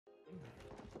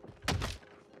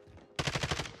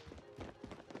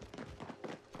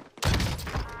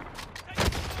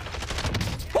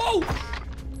Oh!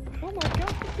 Oh my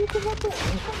god.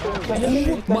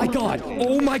 Oh my god.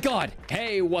 Oh my god.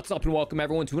 Hey, what's up and welcome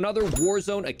everyone to another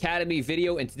Warzone Academy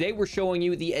video. And today we're showing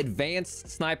you the advanced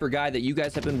sniper guide that you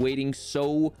guys have been waiting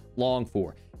so long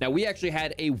for. Now, we actually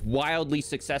had a wildly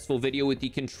successful video with the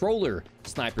controller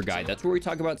sniper guide. That's where we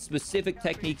talk about specific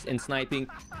techniques in sniping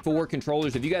for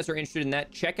controllers. If you guys are interested in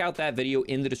that, check out that video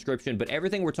in the description. But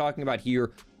everything we're talking about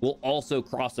here will also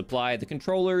cross-apply. The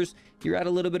controllers, you're at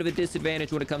a little bit of a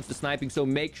disadvantage when it comes to sniping, so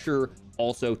make sure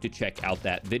also to check out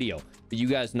that video. But you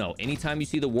guys know, anytime you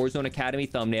see the Warzone Academy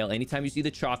thumbnail, anytime you see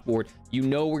the chalkboard, you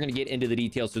know we're going to get into the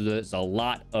details. So there's a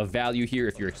lot of value here.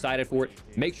 If you're excited for it,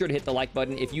 make sure to hit the like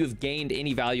button. If you have gained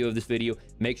any value of this video,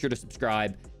 make sure to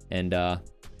subscribe, and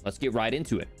let's get right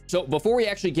into it. So before we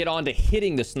actually get on to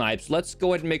hitting the snipes, let's go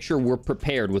ahead and make sure we're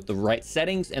prepared with the right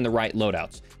settings and the right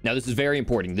loadouts. Now, this is very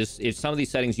important. This is some of these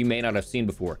settings you may not have seen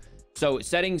before. So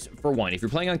settings, for one, if you're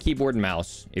playing on keyboard and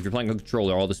mouse, if you're playing on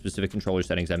controller, all the specific controller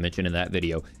settings I mentioned in that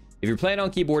video. If you're playing on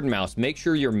keyboard and mouse, make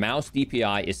sure your mouse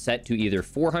DPI is set to either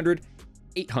 400,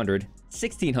 800,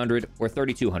 1600, or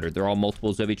 3200. They're all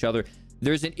multiples of each other.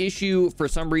 There's an issue for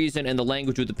some reason in the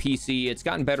language with the PC. It's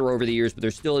gotten better over the years, but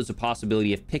there still is a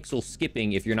possibility of pixel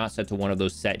skipping if you're not set to one of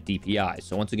those set DPIs.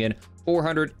 So once again,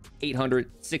 400, 800,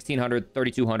 1600,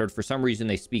 3200. For some reason,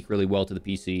 they speak really well to the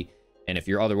PC. And if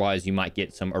you're otherwise, you might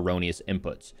get some erroneous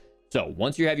inputs. So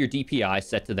once you have your DPI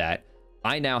set to that,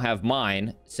 I now have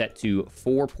mine set to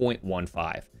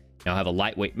 4.15. Now I have a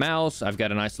lightweight mouse. I've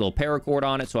got a nice little paracord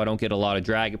on it, so I don't get a lot of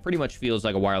drag. It pretty much feels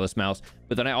like a wireless mouse.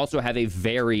 But then I also have a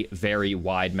very, very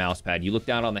wide mouse pad. You look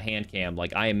down on the hand cam,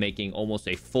 like I am making almost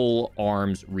a full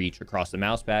arm's reach across the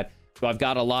mouse pad. So I've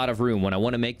got a lot of room. When I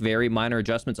want to make very minor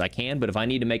adjustments, I can. But if I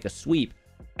need to make a sweep,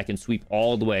 I can sweep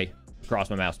all the way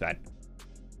across my mouse pad.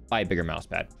 Buy a bigger mouse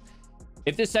pad.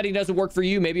 If this setting doesn't work for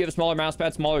you, maybe you have a smaller mouse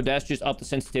pad, smaller desk, just up the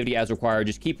sensitivity as required.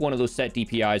 Just keep one of those set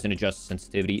DPIs and adjust the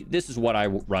sensitivity. This is what I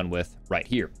run with right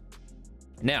here.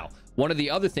 Now, one of the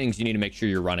other things you need to make sure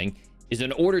you're running is,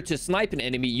 in order to snipe an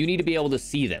enemy, you need to be able to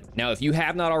see them. Now, if you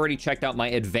have not already checked out my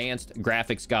advanced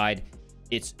graphics guide,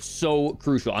 it's so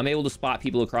crucial. I'm able to spot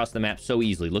people across the map so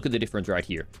easily. Look at the difference right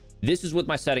here. This is with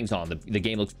my settings on. The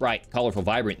game looks bright, colorful,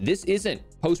 vibrant. This isn't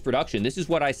post-production. This is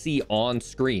what I see on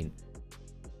screen.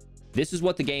 This is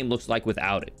what the game looks like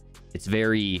without it. It's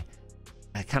very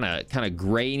kind of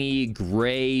grainy,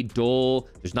 gray, dull.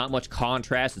 There's not much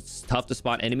contrast. It's tough to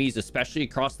spot enemies, especially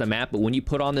across the map. But when you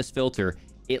put on this filter,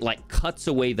 it like cuts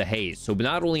away the haze. So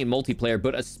not only in multiplayer,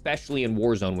 but especially in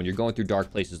Warzone, when you're going through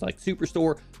dark places like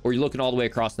Superstore, or you're looking all the way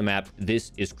across the map,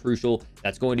 this is crucial.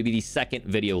 That's going to be the second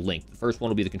video link. The first one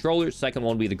will be the controller. Second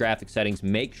one will be the graphic settings.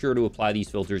 Make sure to apply these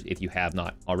filters if you have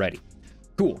not already.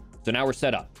 Cool. So now we're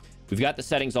set up. We've got the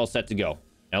settings all set to go.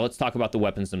 Now let's talk about the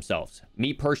weapons themselves.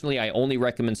 Me personally, I only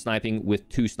recommend sniping with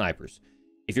 2 snipers.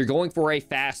 If you're going for a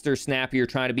faster, snappier,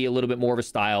 trying to be a little bit more of a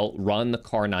style, run the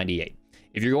Kar 98.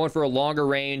 If you're going for a longer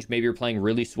range, maybe you're playing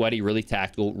really sweaty, really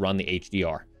tactical, run the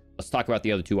HDR. Let's talk about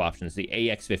the other 2 options. The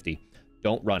AX50.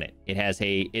 Don't run it.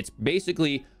 It's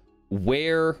basically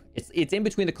where it's in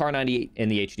between the Kar 98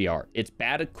 and the HDR. It's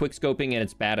bad at quick scoping and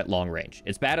it's bad at long range.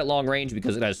 It's bad at long range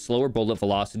because it has slower bullet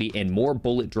velocity and more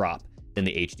bullet drop than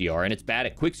the HDR, and it's bad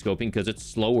at quick scoping because it's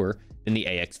slower than the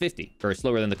AX50, or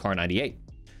slower than the Kar 98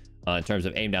 in terms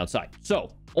of aim down sight.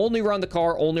 So only run the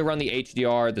Kar, only run the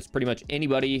HDR. That's pretty much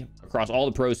anybody across all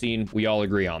the pro scene. We all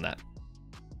agree on that.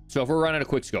 So if we're running a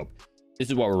quick scope, this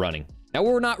is what we're running. Now,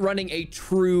 we're not running a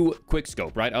true quick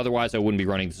scope, right? Otherwise I wouldn't be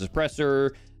running the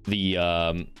suppressor, the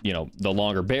the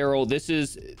longer barrel. This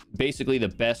is basically the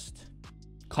best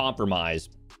compromise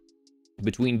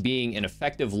between being an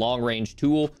effective long range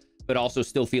tool but also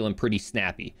still feeling pretty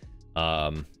snappy.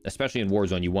 Especially in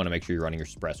Warzone, you want to make sure you're running your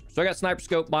suppressor. So I got sniper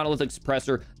scope, monolithic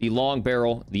suppressor, the long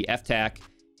barrel, the F-tac,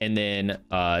 and then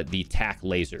the tac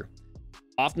laser.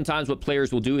 Oftentimes what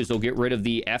players will do is they'll get rid of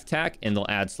the F-tac and they'll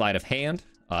add sleight of hand.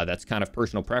 That's kind of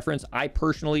personal preference. I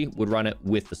personally would run it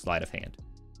with the sleight of hand.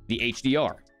 The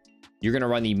HDR. You're going to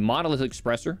run the monolithic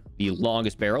suppressor, the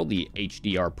longest barrel, the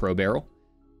HDR Pro barrel,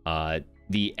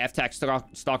 the F-tac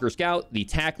Stalker Scout, the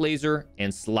tac laser,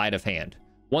 and sleight of hand.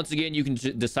 Once again, you can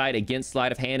decide against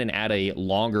sleight of hand and add a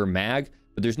longer mag,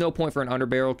 but there's no point for an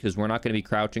underbarrel because we're not going to be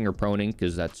crouching or proning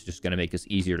because that's just going to make us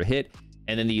easier to hit.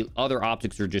 And then the other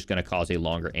optics are just going to cause a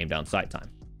longer aim down sight time.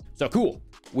 So cool.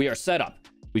 We are set up.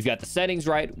 We've got the settings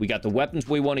right. We got the weapons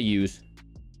we want to use.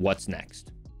 What's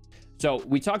next? So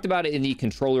we talked about it in the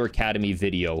Controller Academy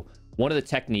video, one of the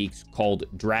techniques called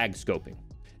drag scoping.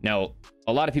 Now,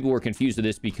 a lot of people were confused with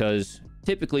this because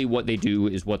typically what they do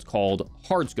is what's called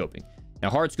hard scoping. Now,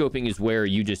 hard scoping is where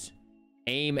you just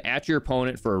aim at your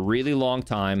opponent for a really long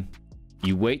time.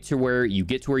 You wait to where you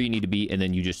get to where you need to be, and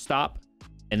then you just stop,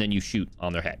 and then you shoot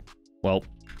on their head. Well,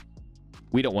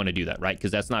 we don't want to do that, right?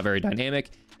 Because that's not very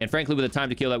dynamic. And frankly, with the time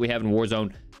to kill that we have in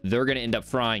Warzone, they're going to end up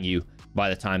frying you by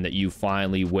the time that you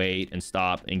finally wait and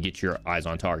stop and get your eyes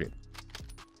on target.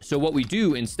 So what we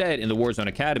do instead in the Warzone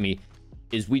Academy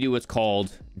is we do what's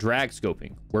called drag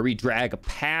scoping, where we drag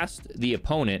past the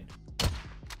opponent,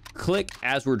 click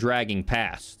as we're dragging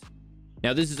past.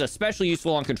 Now, this is especially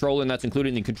useful on controller, and that's included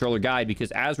in the controller guide,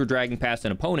 because as we're dragging past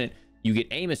an opponent, you get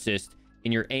aim assist,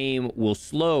 and your aim will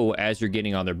slow as you're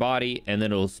getting on their body, and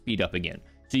then it'll speed up again.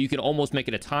 So you can almost make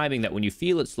it a timing that when you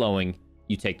feel it slowing,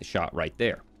 you take the shot right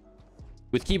there.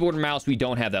 With keyboard and mouse, we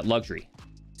don't have that luxury.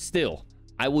 Still,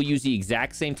 I will use the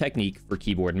exact same technique for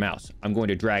keyboard and mouse. I'm going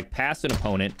to drag past an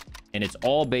opponent, and it's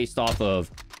all based off of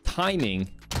timing,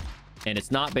 and it's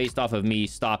not based off of me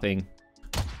stopping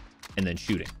and then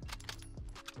shooting.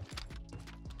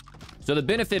 So the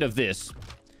benefit of this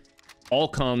all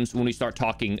comes when we start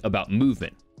talking about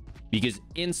movement, because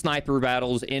in sniper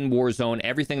battles, in Warzone,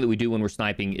 everything that we do when we're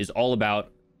sniping is all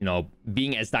about, you know,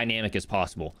 being as dynamic as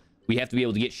possible. We have to be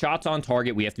able to get shots on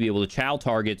target. We have to be able to chow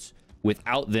targets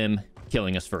without them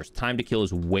killing us first. Time to kill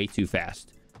is way too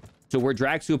fast. So where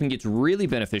drag scoping gets really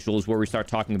beneficial is where we start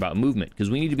talking about movement, because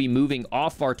we need to be moving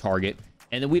off our target,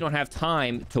 and then we don't have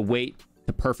time to wait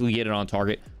to perfectly get it on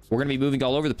target. We're going to be moving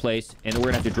all over the place, and then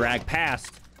we're going to have to drag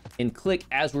past and click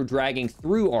as we're dragging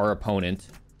through our opponent,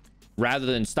 rather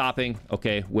than stopping,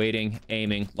 okay, waiting,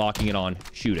 aiming, locking it on,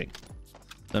 shooting.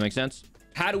 Does that make sense?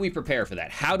 How do we prepare for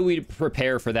that? How do we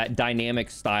prepare for that dynamic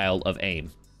style of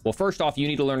aim? Well, first off, you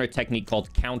need to learn a technique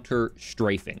called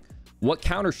counter-strafing. What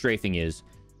counter-strafing is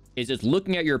it's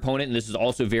looking at your opponent, and this is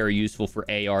also very useful for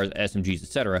ARs, SMGs,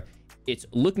 etc. It's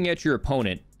looking at your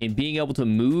opponent and being able to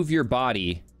move your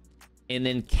body and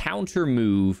then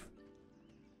counter-move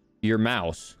your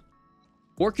mouse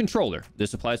or controller.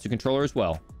 This applies to controller as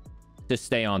well, to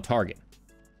stay on target.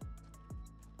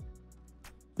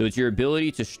 So it's your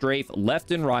ability to strafe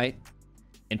left and right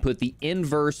and put the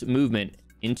inverse movement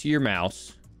into your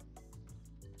mouse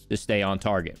to stay on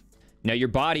target. Now, your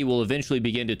body will eventually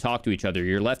begin to talk to each other.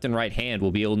 Your left and right hand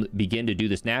will be able to begin to do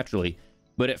this naturally.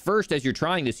 But at first, as you're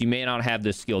trying this, you may not have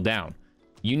this skill down.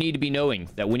 You need to be knowing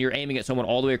that when you're aiming at someone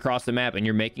all the way across the map and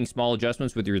you're making small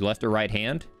adjustments with your left or right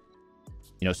hand,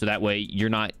 you know, so that way you're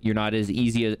not as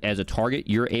easy as a target.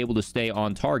 You're able to stay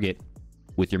on target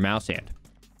with your mouse hand.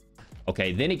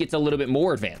 Okay, then it gets a little bit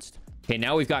more advanced. Okay,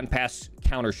 now we've gotten past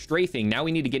counter strafing. Now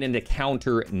we need to get into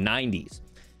counter 90s.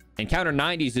 And counter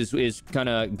 90s is kind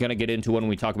of going to get into when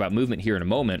we talk about movement here in a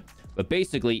moment. But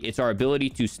basically, it's our ability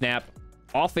to snap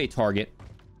off a target,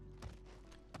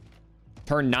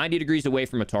 turn 90 degrees away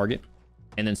from a target,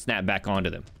 and then snap back onto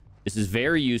them. This is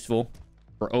very useful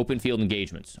for open field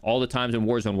engagements. All the times in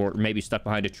Warzone we're maybe stuck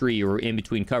behind a tree or in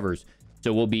between covers.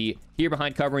 So we'll be here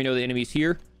behind cover. We know the enemy's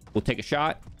here. We'll take a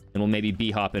shot, and we'll maybe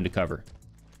B-hop into cover.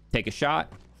 Take a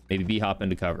shot, maybe B-hop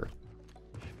into cover.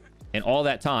 And all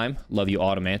that time, love you,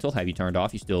 Automantle. Have you turned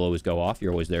off? You still always go off.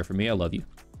 You're always there for me. I love you.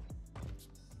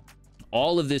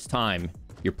 All of this time,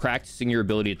 you're practicing your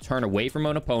ability to turn away from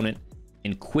an opponent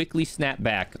and quickly snap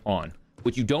back on.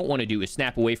 What you don't want to do is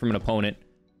snap away from an opponent,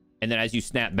 and then as you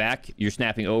snap back, you're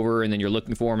snapping over, and then you're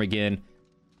looking for him again.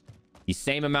 The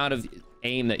same amount of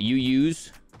aim that you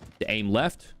use to aim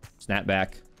left, snap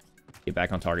back, get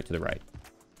back on target to the right.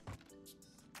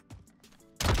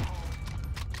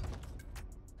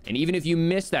 And even if you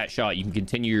miss that shot, you can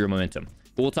continue your momentum.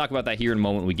 But we'll talk about that here in a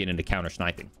moment when we get into counter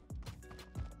sniping.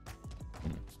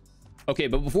 Okay,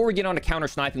 but before we get on to counter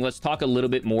sniping, let's talk a little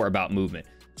bit more about movement.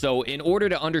 So in order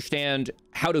to understand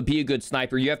how to be a good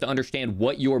sniper, you have to understand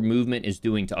what your movement is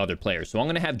doing to other players. So I'm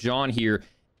going to have John here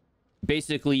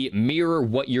basically mirror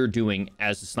what you're doing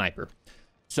as a sniper.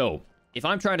 So if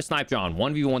I'm trying to snipe John,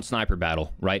 1v1 sniper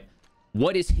battle, right?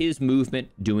 What is his movement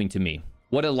doing to me?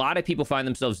 What a lot of people find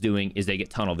themselves doing is they get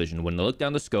tunnel vision. When they look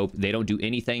down the scope, they don't do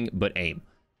anything but aim.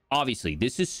 Obviously,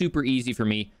 this is super easy for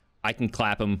me. I can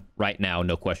clap him right now,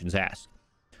 no questions asked.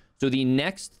 So the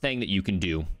next thing that you can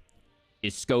do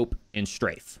is scope and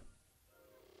strafe.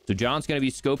 So John's going to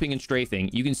be scoping and strafing.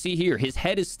 You can see here, his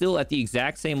head is still at the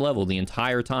exact same level the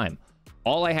entire time.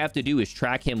 All I have to do is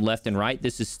track him left and right.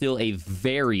 This is still a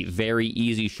very, very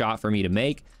easy shot for me to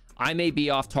make. I may be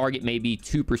off target maybe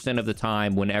 2% of the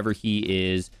time whenever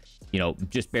he is, you know,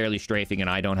 just barely strafing and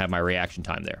I don't have my reaction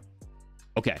time there.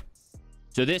 Okay,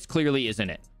 so this clearly isn't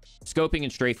it. Scoping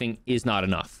and strafing is not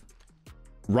enough.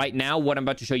 Right now, what I'm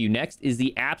about to show you next is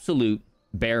the absolute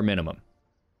bare minimum.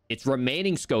 It's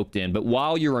remaining scoped in, but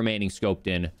while you're remaining scoped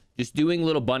in, just doing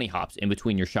little bunny hops in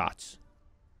between your shots.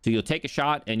 So you'll take a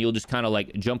shot and you'll just kind of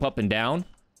like jump up and down,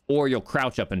 or you'll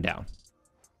crouch up and down.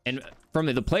 And from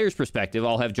the player's perspective,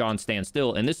 I'll have John stand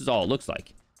still, and this is all it looks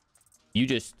like. You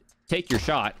just take your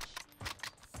shot,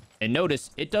 and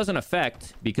notice it doesn't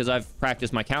affect, because I've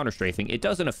practiced my counter strafing, it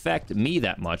doesn't affect me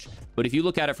that much. But if you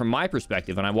look at it from my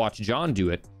perspective, and I watch John do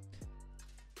it,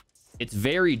 it's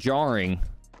very jarring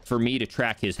for me to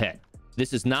track his head.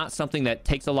 This is not something that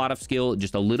takes a lot of skill.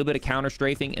 Just a little bit of counter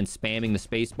strafing and spamming the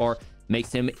space bar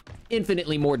makes him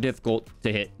infinitely more difficult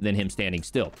to hit than him standing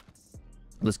still.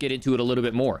 Let's get into it a little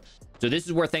bit more. So this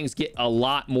is where things get a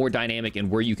lot more dynamic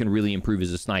and where you can really improve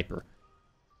as a sniper.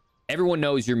 Everyone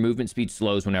knows your movement speed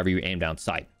slows whenever you aim down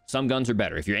sight. Some guns are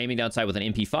better. If you're aiming down sight with an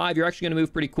MP5, you're actually going to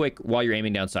move pretty quick while you're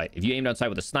aiming down sight. If you aim down sight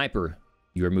with a sniper,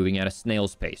 you are moving at a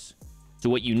snail's pace. So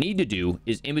what you need to do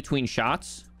is in between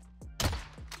shots,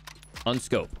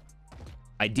 unscope.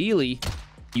 Ideally,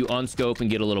 you unscope and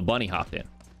get a little bunny hop in.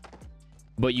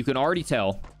 But you can already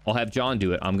tell, I'll have John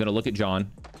do it. I'm going to look at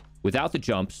John without the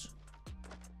jumps.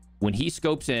 When he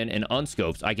scopes in and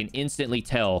unscopes, I can instantly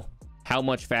tell how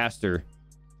much faster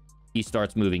he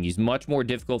starts moving. He's much more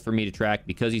difficult for me to track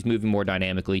because he's moving more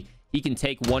dynamically. He can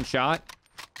take one shot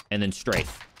and then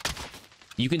strafe.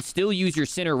 You can still use your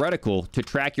center reticle to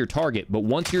track your target, but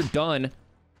once you're done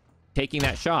taking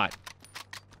that shot,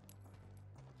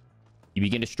 you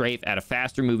begin to strafe at a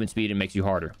faster movement speed and makes you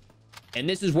harder. And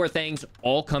this is where things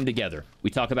all come together. We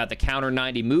talk about the counter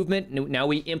 90 movement. Now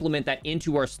we implement that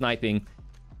into our sniping,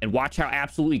 and watch how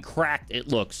absolutely cracked it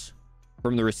looks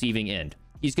from the receiving end.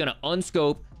 He's going to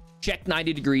unscope, check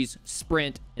 90 degrees,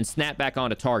 sprint, and snap back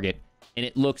onto target. And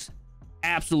it looks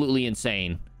absolutely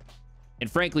insane. And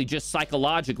frankly, just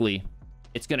psychologically,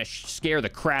 it's going to scare the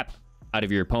crap out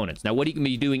of your opponents. Now, what he can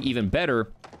be doing even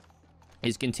better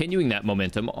is continuing that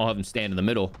momentum. I'll have him stand in the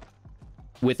middle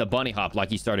with a bunny hop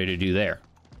like he started to do there.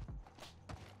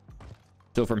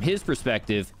 So from his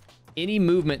perspective, any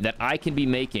movement that I can be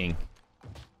making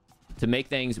to make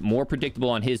things more predictable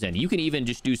on his end. You can even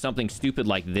just do something stupid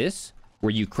like this,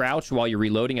 where you crouch while you're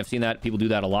reloading. I've seen that. People do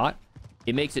that a lot.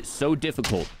 It makes it so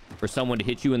difficult for someone to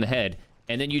hit you in the head,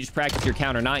 and then you just practice your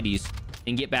counter 90s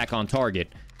and get back on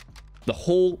target. The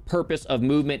whole purpose of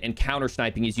movement and counter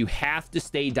sniping is you have to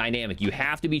stay dynamic. You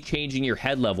have to be changing your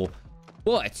head level,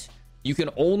 but you can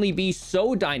only be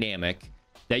so dynamic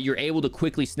that you're able to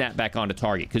quickly snap back onto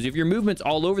target. Because if your movement's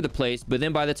all over the place, but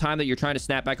then by the time that you're trying to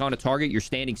snap back onto target, you're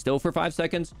standing still for 5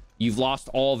 seconds, you've lost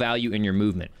all value in your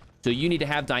movement. So you need to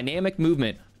have dynamic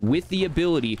movement with the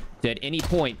ability to at any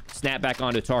point snap back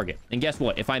onto target. And guess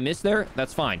what? If I miss there,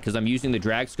 that's fine, because I'm using the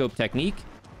drag scope technique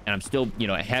and I'm still, you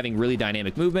know, having really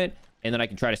dynamic movement. And then I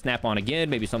can try to snap on again.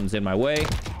 Maybe something's in my way,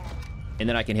 and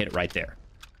then I can hit it right there.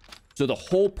 So the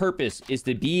whole purpose is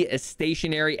to be as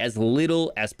stationary as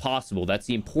little as possible. That's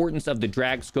the importance of the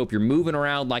drag scope. You're moving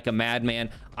around like a madman.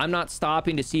 I'm not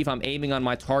stopping to see if I'm aiming on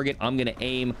my target. I'm going to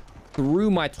aim through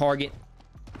my target,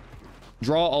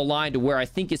 draw a line to where I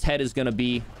think his head is going to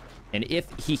be. And if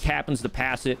he happens to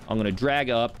pass it, I'm going to drag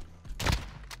up,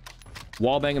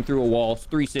 wall bang him through a wall,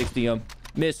 360 him,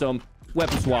 miss him,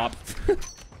 weapon swap.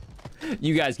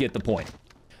 You guys get the point.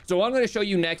 So what I'm going to show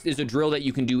you next is a drill that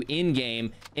you can do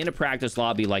in-game in a practice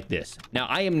lobby like this. Now,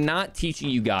 I am not teaching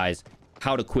you guys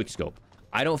how to quickscope.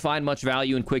 I don't find much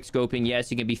value in quickscoping.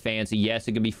 Yes, it can be fancy. Yes,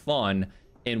 it can be fun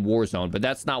in Warzone, but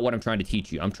that's not what I'm trying to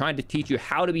teach you. I'm trying to teach you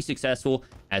how to be successful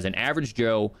as an average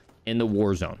Joe in the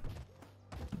Warzone.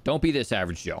 Don't be this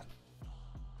average Joe.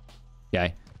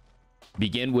 Okay?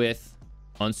 Begin with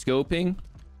unscoping.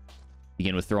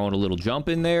 Begin with throwing a little jump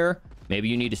in there. Maybe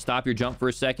you need to stop your jump for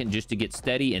a second just to get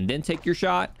steady and then take your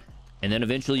shot. And then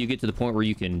eventually you get to the point where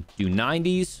you can do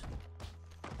 90s.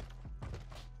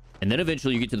 And then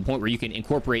eventually you get to the point where you can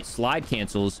incorporate slide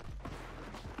cancels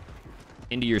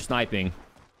into your sniping.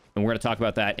 And we're going to talk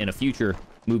about that in a future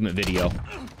movement video.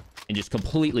 And just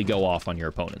completely go off on your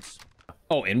opponents.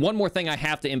 Oh, and one more thing I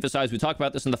have to emphasize. We talked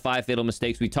about this in the 5 fatal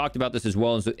mistakes. We talked about this as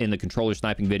well as in the controller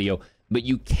sniping video. But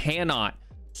you cannot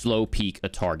slow peek a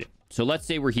target. So let's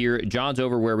say we're here. John's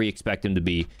over where we expect him to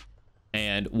be.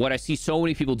 And what I see so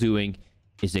many people doing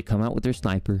is they come out with their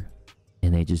sniper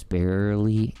and they just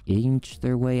barely inch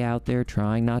their way out there,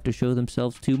 trying not to show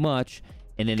themselves too much.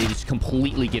 And then they just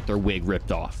completely get their wig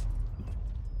ripped off.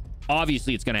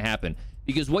 Obviously, it's going to happen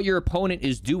because what your opponent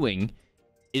is doing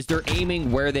is they're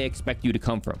aiming where they expect you to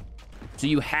come from. So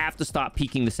you have to stop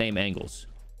peeking the same angles.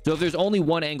 So if there's only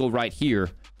one angle right here,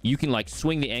 you can like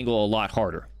swing the angle a lot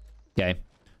harder. Okay.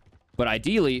 But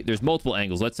ideally, there's multiple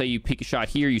angles. Let's say you peek a shot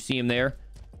here, you see him there.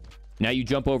 Now you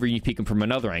jump over and you peek him from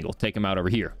another angle. Take him out over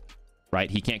here, right?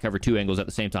 He can't cover 2 angles at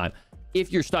the same time.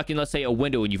 if you're stuck in, let's say, a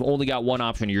window and you've only got one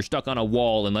option, or you're stuck on a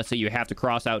wall, and let's say you have to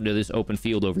cross out into this open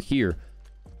field over here,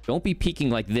 don't be peeking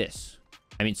like this.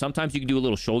 I mean, sometimes you can do a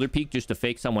little shoulder peek just to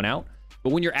fake someone out,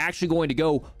 but when you're actually going to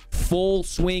go full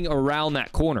swing around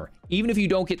that corner, even if you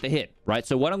don't get the hit, right?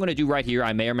 So what I'm going to do right here,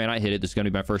 I may or may not hit it. This is going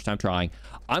to be my first time trying.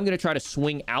 I'm going to try to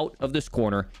swing out of this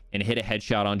corner and hit a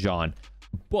headshot on John.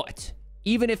 But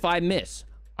even if I miss,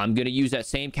 I'm going to use that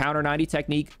same counter 90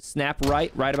 technique, snap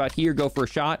right about here, go for a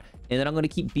shot, and then I'm going to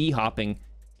keep B-hopping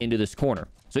into this corner.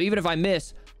 So even if I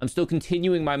miss, I'm still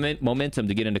continuing my momentum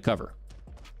to get into cover.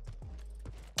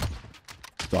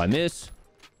 So I miss,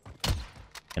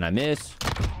 and I miss.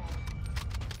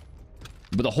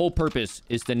 But the whole purpose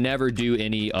is to never do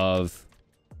any of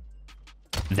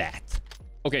that.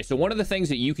 Okay, so one of the things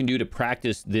that you can do to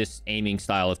practice this aiming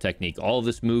style of technique, all of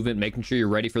this movement, making sure you're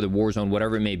ready for the war zone,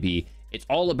 whatever it may be, it's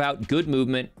all about good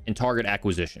movement and target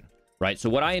acquisition, right? So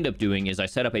what I end up doing is I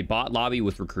set up a bot lobby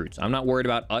with recruits. I'm not worried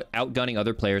about outgunning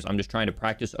other players. I'm just trying to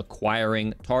practice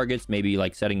acquiring targets, maybe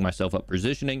like setting myself up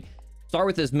positioning. Start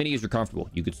with as many as you're comfortable.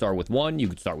 You could start with 1, you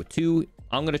could start with 2.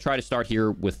 I'm going to try to start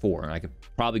here with 4, and I could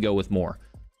probably go with more.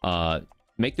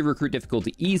 Make the recruit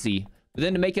difficulty easy, but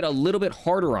then to make it a little bit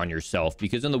harder on yourself,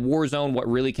 because in the war zone, what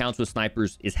really counts with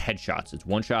snipers is headshots. It's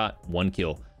 1 shot, 1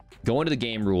 kill. Go into the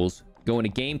game rules, go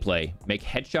into gameplay, make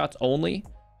headshots only,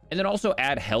 and then also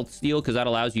add health steal, because that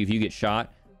allows you, if you get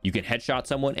shot, you can headshot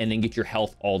someone and then get your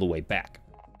health all the way back.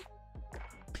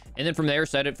 And then from there,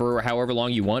 set it for however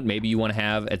long you want. Maybe you want to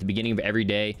have, at the beginning of every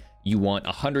day, you want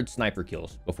 100 sniper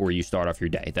kills before you start off your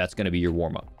day. That's going to be your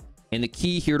warm-up. And the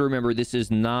key here to remember, this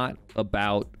is not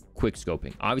about quick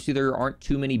scoping. Obviously, there aren't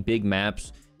too many big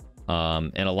maps.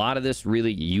 And a lot of this,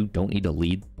 really, you don't need to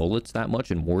lead bullets that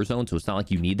much in Warzone. So it's not like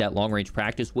you need that long-range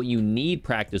practice. What you need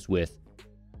practice with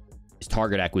is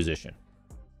target acquisition.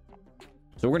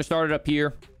 So we're going to start it up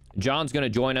here. John's going to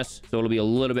join us, so it'll be a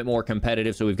little bit more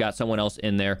competitive. So we've got someone else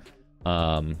in there.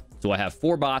 So I have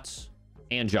 4 bots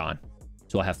and John.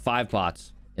 So I have 5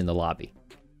 bots in the lobby.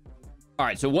 All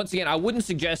right, so once again, I wouldn't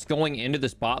suggest going into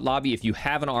this bot lobby if you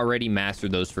haven't already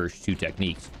mastered those first 2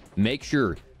 techniques. Make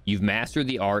sure you've mastered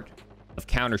the art of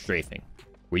counter-strafing,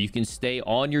 where you can stay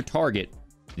on your target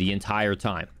the entire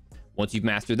time. Once you've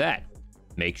mastered that,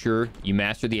 make sure you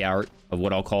master the art of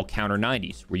what I'll call counter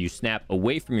 90s, where you snap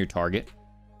away from your target,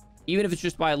 even if it's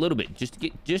just by a little bit, just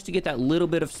to get that little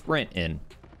bit of sprint in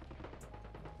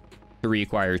to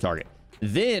reacquire your target.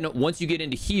 Then once you get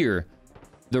into here,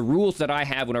 the rules that I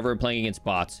have whenever I'm playing against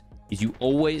bots is you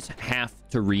always have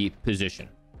to reposition.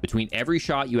 Between every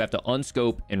shot, you have to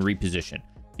unscope and reposition,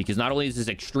 because not only is this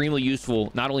extremely useful,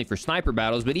 not only for sniper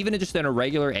battles, but even just in a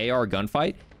regular AR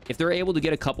gunfight, if they're able to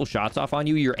get a couple shots off on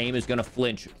you, your aim is going to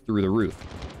flinch through the roof.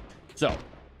 So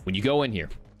when you go in here,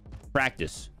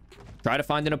 practice. Try to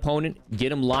find an opponent, get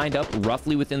them lined up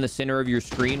roughly within the center of your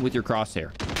screen with your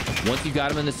crosshair. Once you've got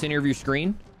them in the center of your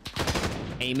screen,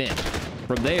 aim in.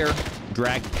 From there,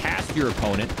 drag past your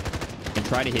opponent and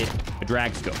try to hit a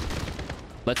drag scope.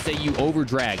 Let's say you over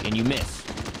drag and you miss.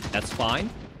 That's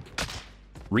fine.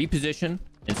 Reposition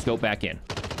and scope back in.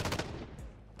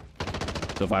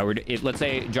 So if I were to, let's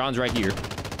say John's right here.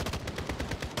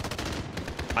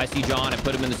 I see John, I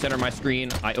put him in the center of my screen,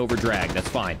 I over drag. That's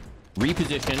fine.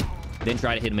 Reposition, then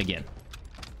try to hit him again.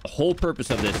 The whole purpose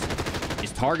of this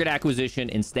is target acquisition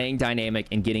and staying dynamic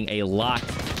and getting a lot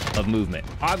of movement.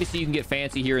 Obviously, you can get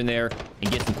fancy here and there and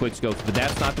get some quick scopes, but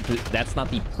that's not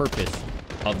the purpose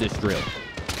of this drill.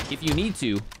 If you need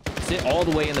to, sit all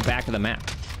the way in the back of the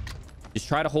map. Just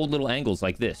try to hold little angles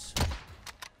like this.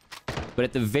 But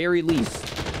at the very least,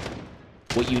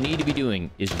 what you need to be doing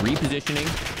is repositioning,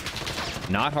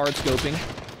 not hard scoping,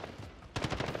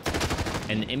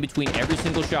 and in between every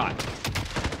single shot,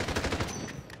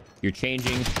 you're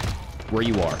changing where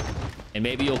you are. And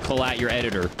maybe you'll call out your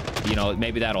editor. You know,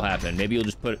 maybe that'll happen. Maybe you'll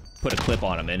just put a clip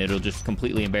on him and it'll just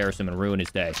completely embarrass him and ruin his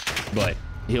day. But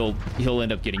he'll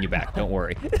end up getting you back. Don't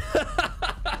worry.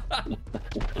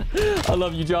 I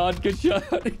love you, John. Good shot.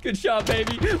 Good shot,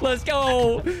 baby. Let's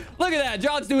go. Look at that.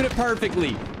 John's doing it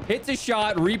perfectly. Hits a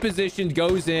shot, repositioned,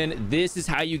 goes in. This is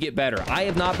how you get better. I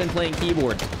have not been playing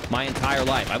keyboard my entire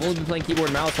life. I've only been playing keyboard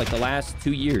and mouse like the last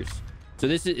 2 years. So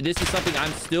this is something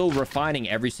I'm still refining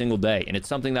every single day, and it's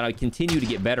something that I continue to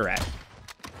get better at.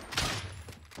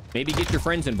 Maybe get your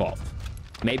friends involved.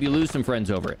 Maybe lose some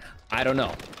friends over it. I don't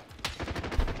know.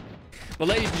 But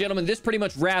ladies and gentlemen, this pretty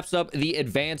much wraps up the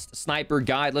advanced sniper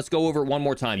guide. Let's go over it one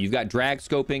more time. You've got drag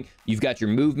scoping, you've got your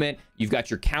movement, you've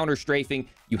got your counter strafing.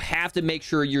 You have to make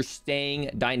sure you're staying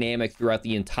dynamic throughout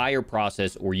the entire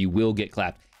process or you will get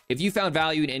clapped. If you found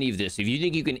value in any of this, if you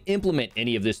think you can implement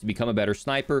any of this to become a better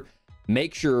sniper,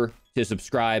 make sure to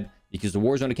subscribe because the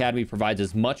Warzone Academy provides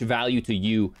as much value to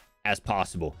you as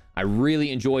possible. I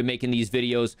really enjoy making these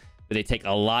videos, but they take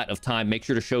a lot of time. Make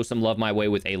sure to show some love my way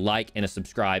with a like and a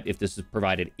subscribe if this has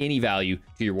provided any value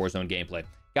to your Warzone gameplay.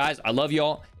 Guys, I love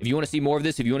y'all. If you want to see more of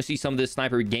this, if you want to see some of this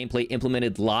sniper gameplay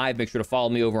implemented live, make sure to follow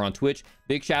me over on Twitch.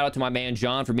 Big shout out to my man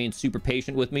John for being super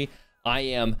patient with me. I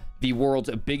am the world's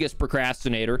biggest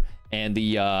procrastinator, and the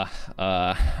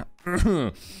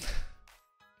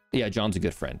yeah, John's a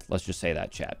good friend. Let's just say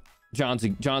that, chat. John's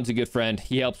a good friend.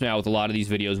 He helps me out with a lot of these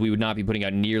videos. We would not be putting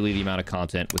out nearly the amount of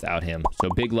content without him. So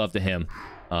big love to him.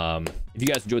 If you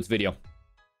guys enjoyed this video,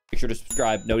 make sure to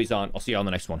subscribe. Nobody's on. I'll see you on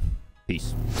the next one.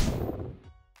 Peace.